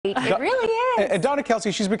It really is. And Donna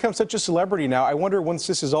Kelsey, she's become such a celebrity now. I wonder once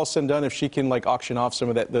this is all said and done if she can like auction off some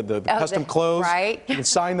of that the custom clothes, right? She can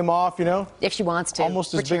sign them off, you know, if she wants to.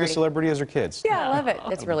 Almost as big a celebrity as her kids. Yeah, I love it.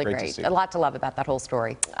 It's really great. A lot to love about that whole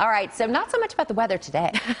story. All right, so not so much about the weather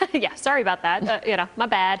today. Yeah, sorry about that. My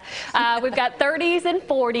bad. We've got 30s and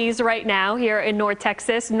 40s right now here in North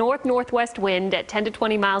Texas. Northwest wind at 10 to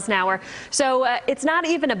 20 miles an hour. So it's not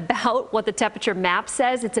even about what the temperature map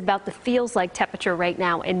says. It's about the feels like temperature right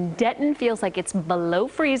now. And Denton feels like it's below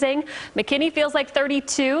freezing. McKinney feels like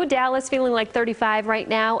 32. Dallas feeling like 35 right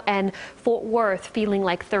now. And Fort Worth feeling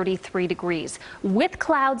like 33 degrees. With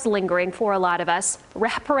clouds lingering for a lot of us,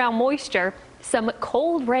 wraparound moisture, some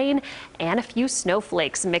cold rain and a few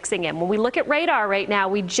snowflakes mixing in. When we look at radar right now,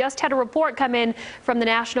 we just had a report come in from the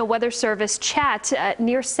National Weather Service chat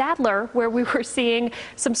near Sadler, where we were seeing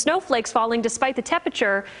some snowflakes falling despite the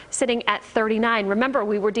temperature sitting at 39. Remember,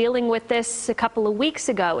 we were dealing with this a couple of weeks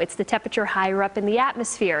ago. It's the temperature higher up in the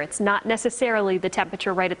atmosphere. It's not necessarily the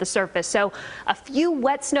temperature right at the surface. So a few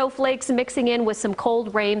wet snowflakes mixing in with some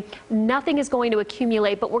cold rain. Nothing is going to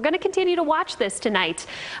accumulate, but we're going to continue to watch this tonight.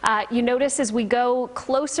 You notice as we go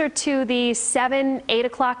closer to the 7, 8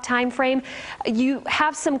 o'clock time frame, you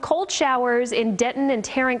have some cold showers in Denton and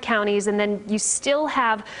Tarrant counties, and then you still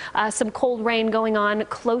have some cold rain going on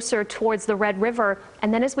closer towards the Red River.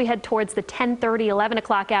 And then as we head towards the 10:30, 11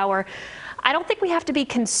 o'clock hour, I don't think we have to be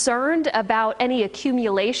concerned about any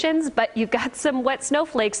accumulations, but you've got some wet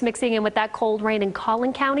snowflakes mixing in with that cold rain in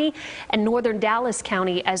Collin County and northern Dallas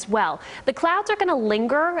County as well. The clouds are going to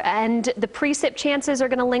linger, and the precip chances are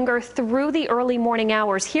going to linger through the early morning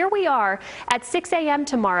hours. Here we are at 6 a.m.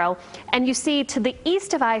 tomorrow, and you see to the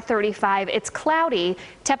east of I-35, it's cloudy.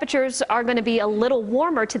 Temperatures are going to be a little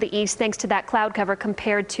warmer to the east thanks to that cloud cover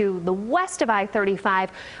compared to the west of I-35,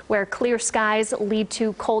 where clear skies lead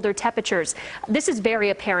to colder temperatures. This is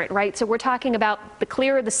very apparent, right? So we're talking about the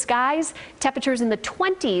clearer the skies, temperatures in the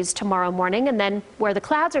 20s tomorrow morning, and then where the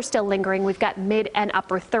clouds are still lingering, we've got mid and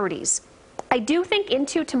upper 30s. I do think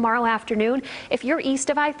into tomorrow afternoon, if you're east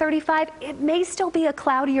of I-35, it may still be a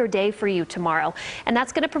cloudier day for you tomorrow. And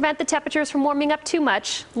that's going to prevent the temperatures from warming up too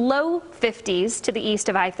much. Low 50s to the east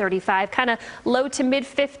of I-35, kind of low to mid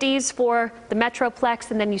 50s for the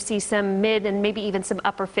Metroplex. And then you see some mid and maybe even some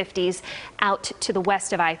upper 50s out to the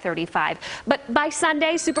west of I-35. But by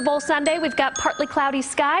Sunday, Super Bowl Sunday, we've got partly cloudy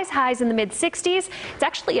skies, highs in the mid 60s. It's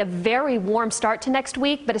actually a very warm start to next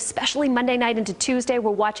week, but especially Monday night into Tuesday,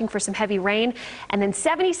 we're watching for some heavy rain. And then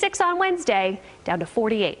 76 on Wednesday, down to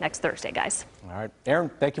 48 next Thursday, guys. All right, Aaron,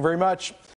 thank you very much.